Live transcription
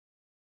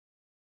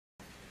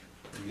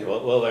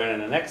We'll learn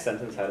in the next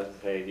sentence how to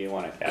say, do you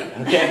want a cat?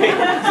 Okay?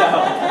 So,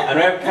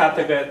 Anrev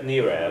Katagat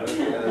Nirev.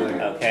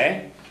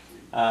 Okay?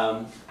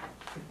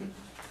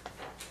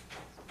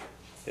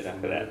 Good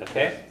after that,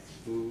 okay?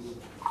 Do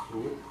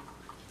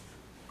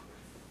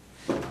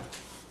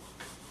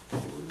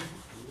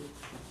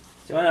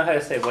you want to know how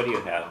to say, what do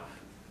you have?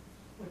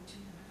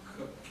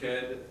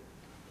 Ked.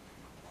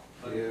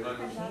 Cod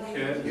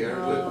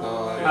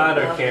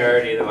or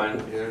carrot, either one.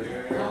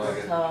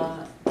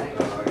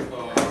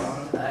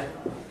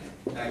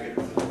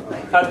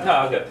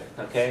 Katagat,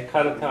 okay?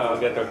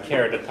 Katagat or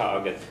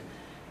carrot-tagat.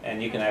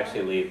 And you can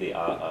actually leave the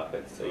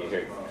agat, so you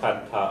hear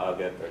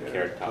katagat or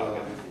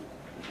carrot-tagat.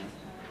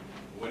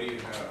 What do you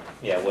have?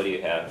 Yeah, what do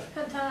you have?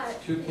 Katad.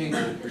 2 kings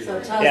and 3 So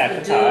knights. tell us Yeah,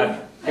 the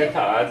katad.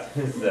 Kirtad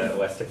is the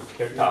Western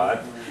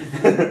kirtad.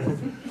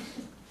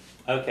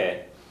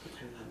 Okay.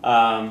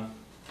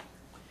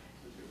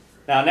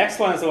 Now, next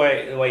one is the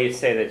way you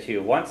say that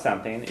you want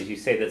something, is you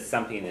say that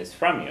something is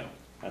from you.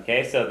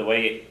 Okay, so the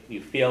way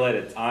you feel it,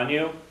 it's on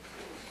you.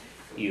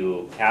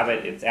 You have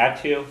it, it's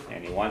at you,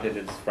 and you want it,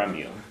 it's from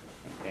you.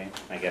 Okay,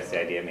 I guess the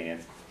idea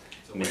means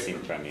it's missing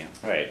from you.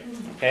 Right,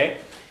 okay?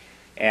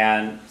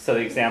 And so the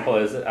example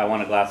is, I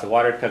want a glass of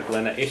water,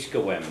 taglina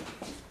ishkawim.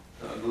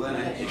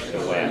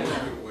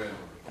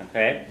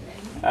 Okay?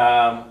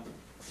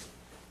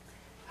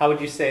 How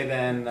would you say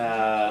then,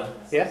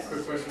 yes?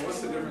 Quick question,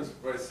 what's the difference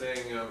by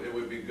saying it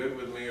would be good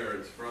with me or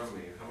it's from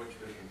me? How much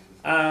difference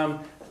is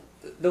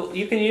there?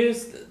 You can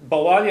use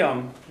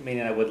bawalyam,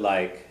 meaning I would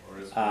like,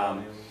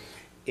 Or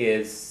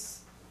is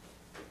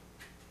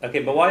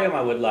okay, bawalyam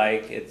I would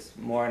like, it's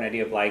more an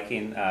idea of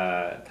liking,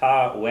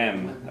 ta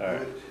wim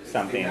or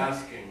something,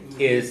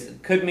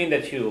 could mean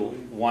that you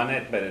want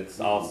it, but it's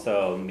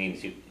also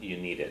means you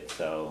need it,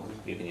 so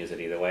you can use it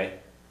either way,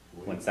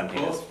 when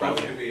something is from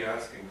Both you. can be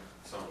asking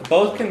something.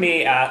 Both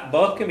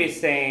can be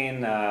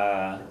saying,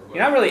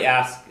 you're not really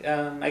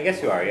I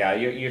guess you are, yeah,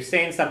 you're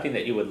saying something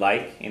that you would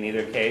like in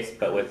either case,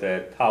 but with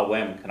the ta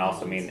wim can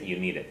also mean that you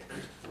need it.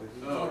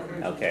 Oh,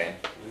 okay. Okay,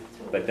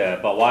 but the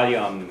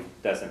bawalyam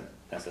doesn't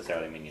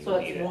necessarily mean you So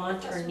need it's it.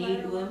 want or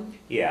need one?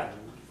 Yeah,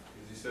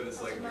 You said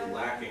it's like you're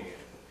lacking it.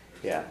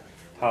 yeah.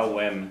 Ta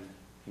wim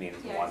means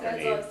Yeah, want or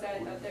that's all I need.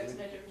 said. I thought there was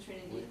no difference between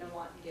a need and a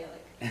want in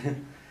Gaelic.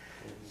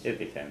 It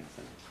depends.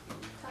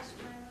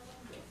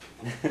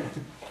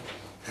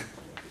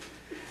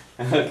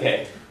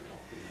 Okay,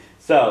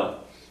 so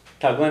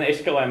taglin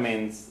ishkala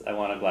means I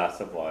want a glass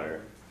of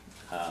water.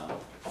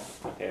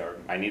 Okay, or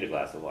I need a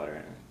glass of water.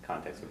 In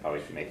context, we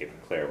probably should make it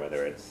clear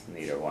whether it's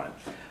need or want.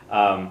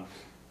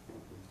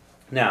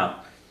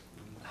 Now,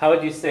 how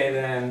would you say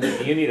then?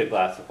 Do you need a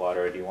glass of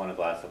water, or do you want a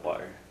glass of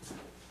water?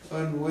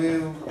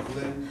 Unwell,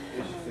 Glen,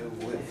 Ishka,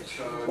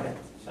 Witch.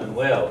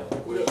 Unwell.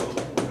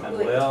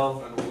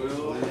 Unwell.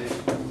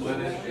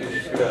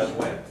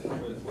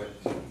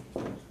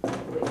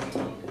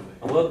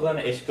 Unwell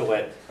glena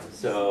ishkawet.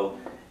 So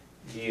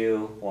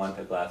you want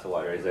a glass of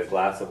water. Is a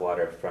glass of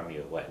water from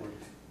you wet?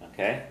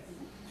 Okay.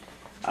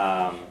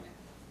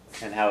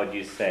 And how would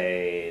you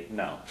say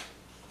no?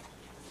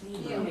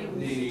 Kneel.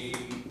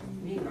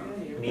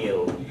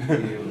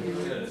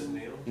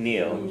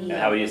 Kneel. And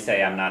how would you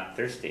say I'm not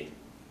thirsty?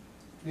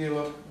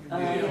 Kneel.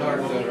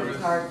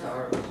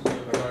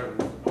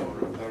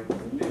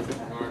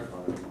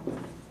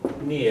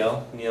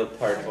 Kneel. Kneel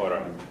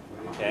tartorum.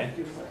 Okay.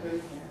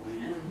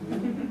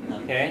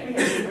 Okay.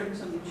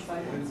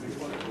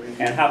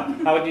 And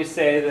how would you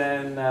say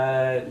then?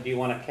 Do you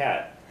want a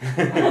cat?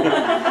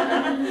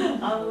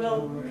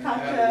 Unwell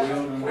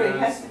cat, wait, it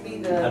has to be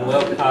the.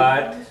 Unwell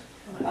cod.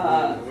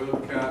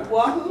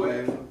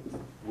 Wahoo?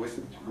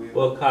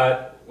 Will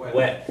cod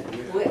wet.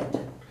 Wit.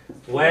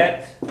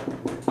 Wet.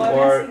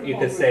 Or you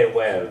could say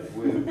wev.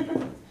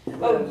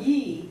 Oh,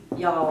 ye,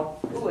 y'all.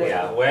 Wit.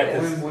 Yeah,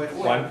 wet is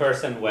one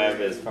person, web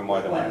is for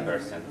more than one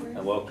person.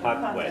 And we'll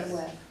cut wet.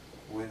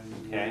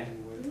 Okay?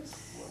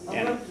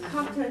 And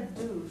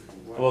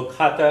we'll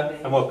cut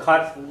and we'll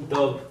cut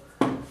the.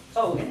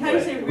 Oh, and how do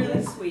you say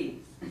really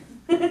sweet?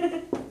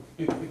 Do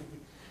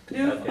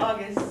Okay.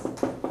 August.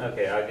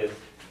 Okay, August.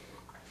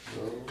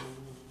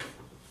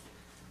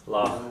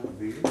 Lach.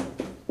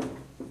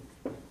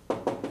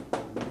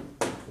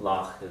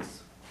 Lach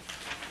is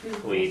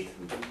sweet.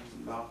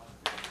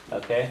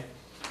 Okay?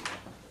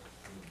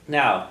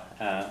 Now,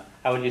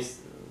 how would you,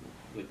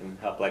 we can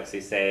help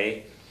Lexi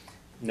say,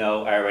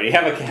 no, I already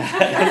have a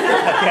cat.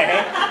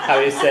 Okay? How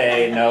do you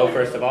say no,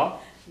 first of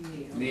all?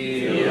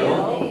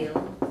 Kneel.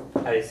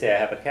 How do you say I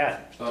have a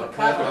cat?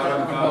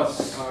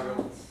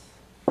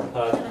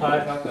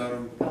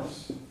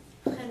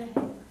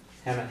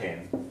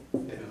 Hanahan.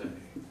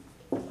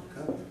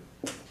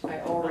 I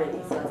already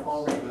said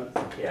already.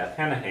 Yeah,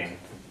 Hanahan.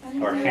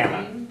 Or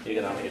Hannah. You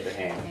can only get the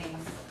hand.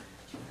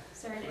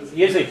 Sorry.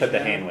 Usually put the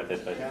hand with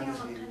it, but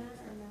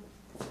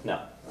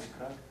no.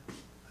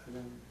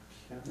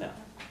 No.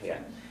 Yeah.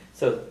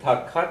 So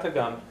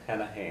Takatagam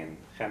Hanahan.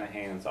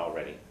 Hanahan is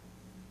already.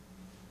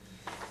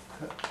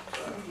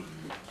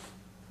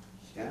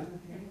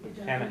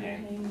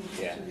 Hanahan.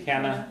 Yeah.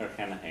 Hannah or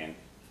Hanahan.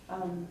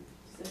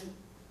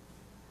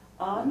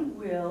 On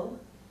will,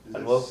 Is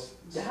And we'll-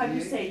 this how do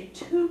you CH? say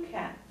two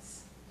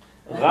cats?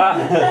 Ra.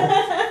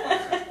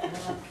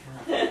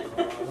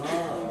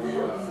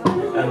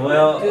 And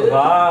we'll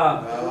ra.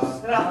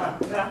 Ra,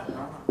 ra,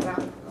 ra,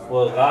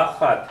 Well,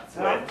 rachat.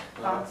 ra,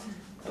 ra,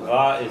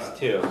 Ra is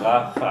two.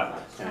 Rachat.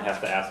 And you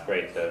have to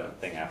aspirate the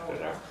thing after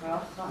there.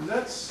 ra, Is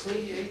that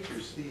CH or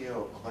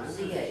CL?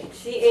 CH.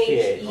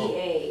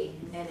 CHEA.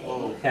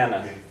 Oh, Hannah.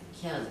 okay.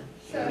 Ken.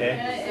 So Okay.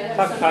 Hannah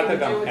Tak is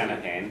hatagam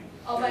kanahain.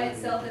 all by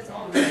itself, it's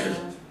already.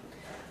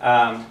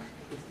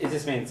 It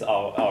just means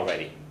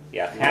already.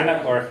 Yeah,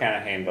 Hannah or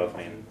Hanahain both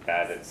mean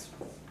that. It's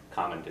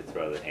common to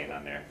throw the hain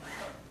on there.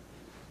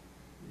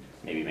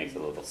 Maybe makes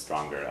it a little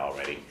stronger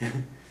already.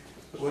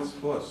 What's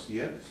fuss?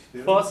 Yet?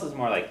 Still? Fuss is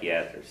more like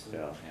yet or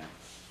still,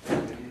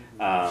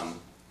 yeah.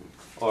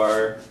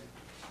 Or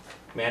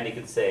Mandy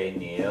could say,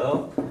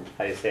 Neil,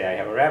 how do you say I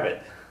have a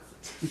rabbit?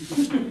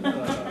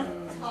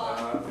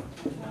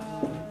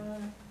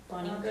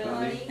 Funny.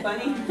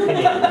 Bunny?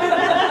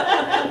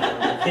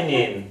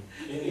 Kinin.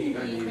 Any-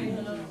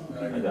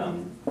 Agam.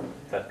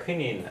 The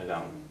kinin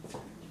agam.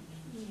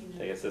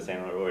 I guess the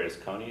same word as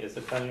coney. Is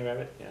it coney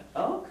rabbit? Yeah.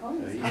 Oh,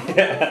 Coney.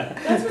 Yeah.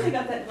 That's where they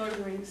got that Lord of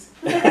the Rings.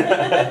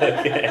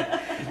 Okay.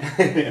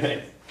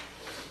 Anyways.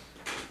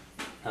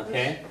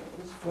 Okay.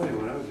 It's funny,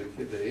 when I was a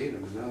kid, they ate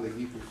them, and now they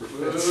eat them for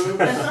pets.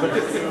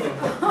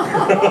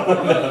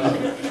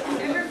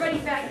 Everybody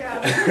back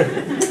up.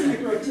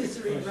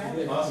 Rotisserie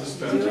rabbit. Lots of See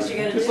stuff. what you're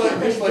gonna Just do. like-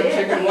 just like They did.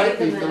 chicken They white ate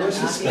them meat, in,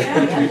 delicious.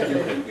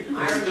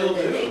 Ireland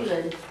and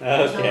England,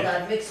 until Okay.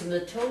 that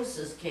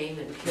myxomatosis came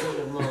and killed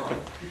them all.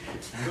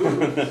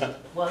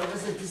 Well, it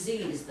was a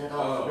disease that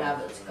all the Oh.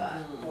 rabbits got.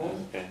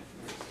 Okay.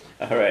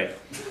 All right.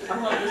 I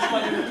love this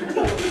funny with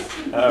your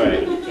toes. All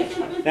right.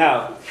 Now,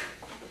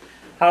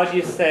 how would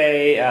you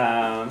say?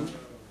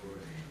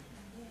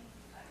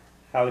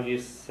 How would you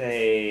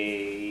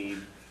say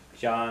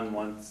John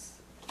wants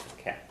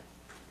a cat?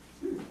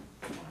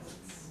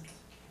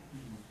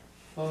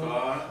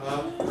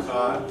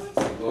 Caught.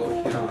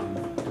 Oh,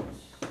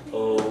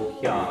 Oh,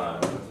 Hyun.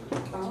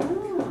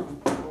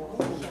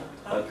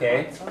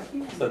 Okay.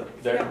 So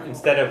there,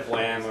 instead of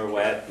wham or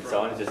wet and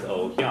so on, it's just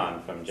Oh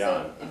Hyun from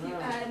John. So if you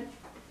add,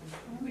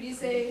 would you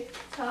say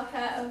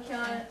Taka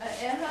Okyan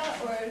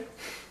Eha or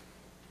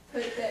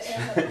put the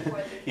Eha before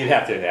the cat? You'd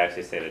have to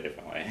actually say it a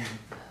different way.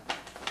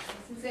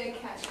 So say a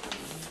cat.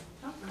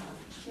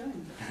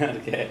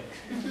 Okay.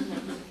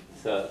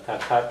 So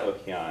Takat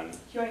Okyan.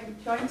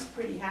 Hyun's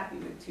pretty happy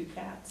with two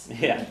cats.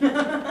 Yeah. So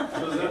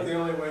is that the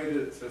only way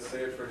to say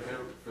it for him,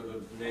 for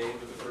the name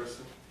of the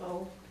person?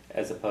 Oh,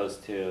 As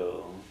opposed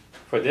to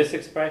for this If you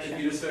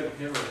expression. just said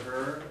him or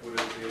her, would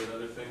it be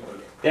another thing, but?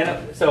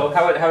 Then so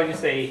how would you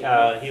say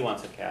he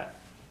wants a cat?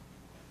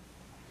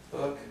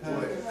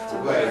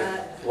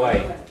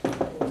 White.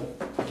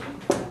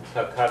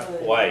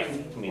 Takat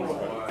white means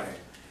Why?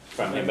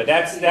 from him, but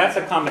that's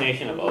a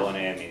combination of O and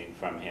A meaning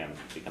from him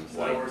becomes So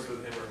that white. works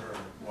with him or her?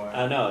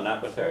 Why? No,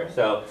 not with her.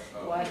 So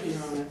Oh. Why?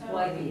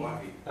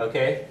 Why?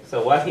 okay,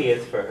 so wahi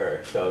is for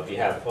her. So if you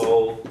have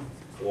O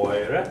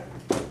Woira,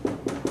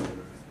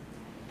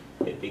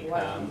 it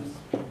becomes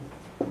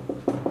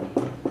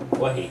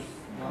wahi.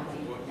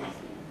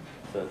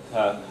 So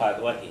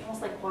Takat wahi.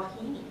 Almost like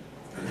Joaquin.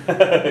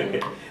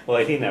 Okay. Well,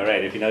 I think that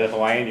right. If you know the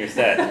Hawaiian, you're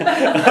set.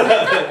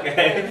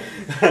 Okay.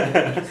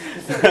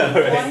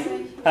 Alright.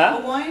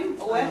 Huh? Hawaiian,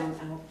 a wet,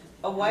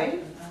 a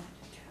white?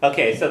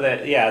 Okay, so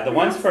the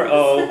ones for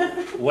O,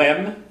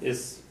 wem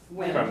is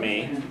from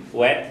me,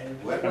 wet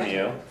from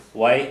you,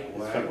 white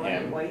is from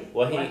him,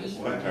 wahi is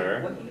from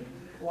her,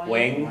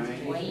 wing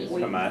is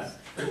from us,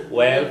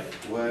 wev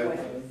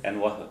and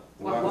wahu.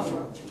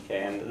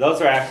 Okay, and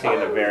those are actually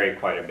going to vary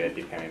quite a bit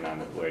depending on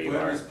where you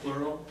When are. is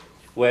plural?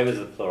 Wev is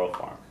the plural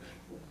form.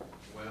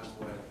 When,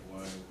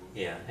 why?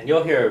 Yeah, and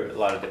you'll hear a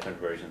lot of different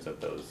versions of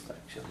those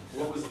actually.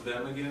 What was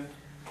them again?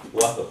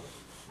 Wahu.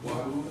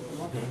 Wahoo?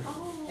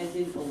 And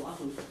then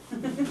Oahu.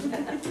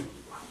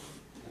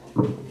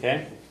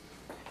 Okay?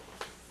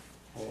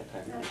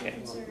 Okay.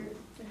 Fingers of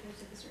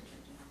the search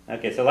engine.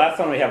 Okay, so last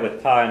one we have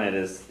with ta in it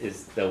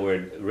is the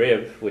word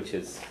rib, which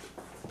is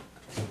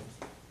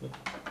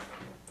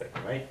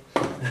right.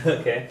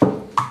 Okay,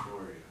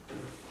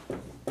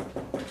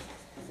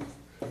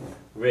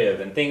 rib,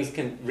 and things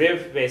can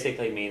rib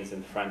basically means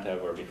in front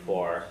of or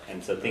before,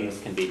 and so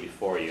things can be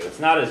before you. It's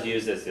not as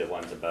used as the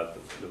ones above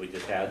that we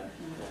just had,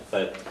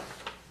 but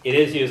it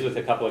is used with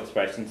a couple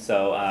expressions.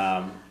 So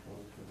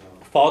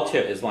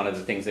falcha is one of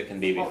the things that can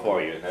be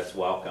before you. That's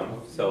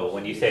welcome. So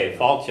when you say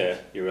falcha,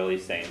 you're really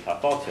saying ta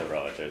falcha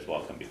roa, there's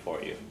welcome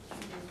before you.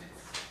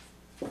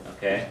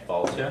 Okay,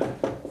 falcha.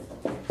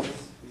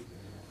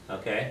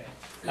 Okay.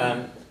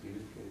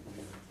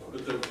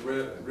 But the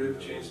rib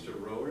changed to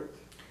rower?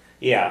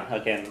 Yeah.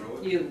 Okay.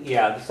 Rower? You.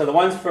 Yeah. So the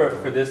ones for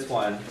this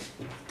one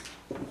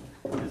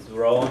is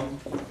roam,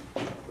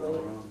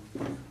 roet,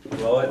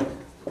 Rowing.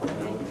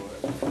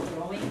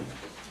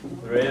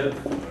 rib,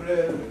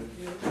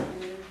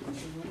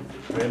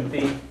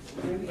 rimpi,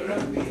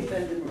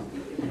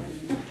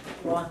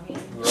 roem,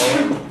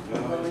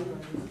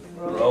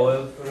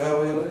 roev,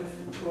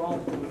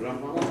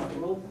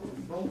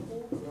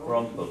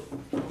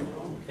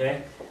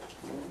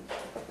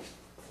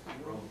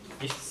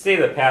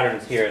 see the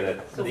patterns here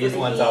that So these for the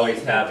ones E-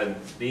 always have, and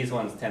these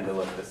ones tend to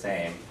look the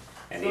same,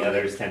 and the So-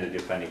 others tend to do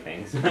funny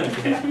things.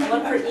 Okay.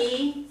 One for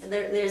E,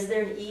 is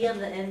there an E on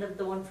the end of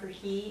the one for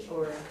he,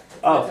 or?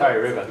 Oh,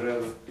 sorry, Riva.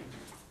 Whatever.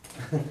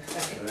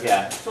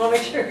 Yeah, Just wanna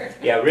make sure.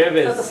 yeah, Riv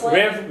Of the is,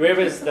 flag. Riv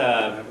is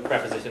the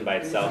preposition by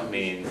itself,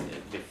 meaning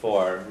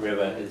before,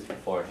 Riva is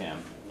before him,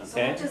 So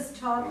okay? what does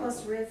ta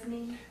plus riv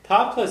mean?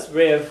 Ta plus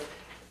Riv,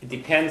 it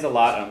depends a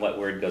lot on what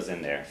word goes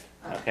in there,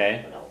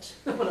 okay?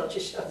 What else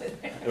you shove in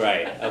there?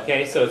 Right,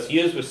 okay, so it's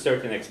used with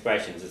certain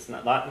expressions. It's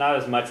not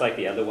as much like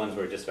the other ones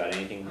where just about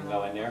anything can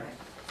go in there.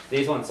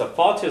 These ones, so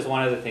falter is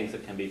one of the things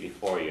that can be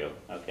before you,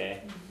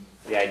 okay?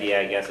 The idea,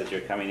 I guess, is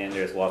you're coming in,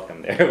 there's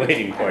welcome there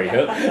waiting for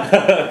you,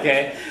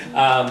 okay?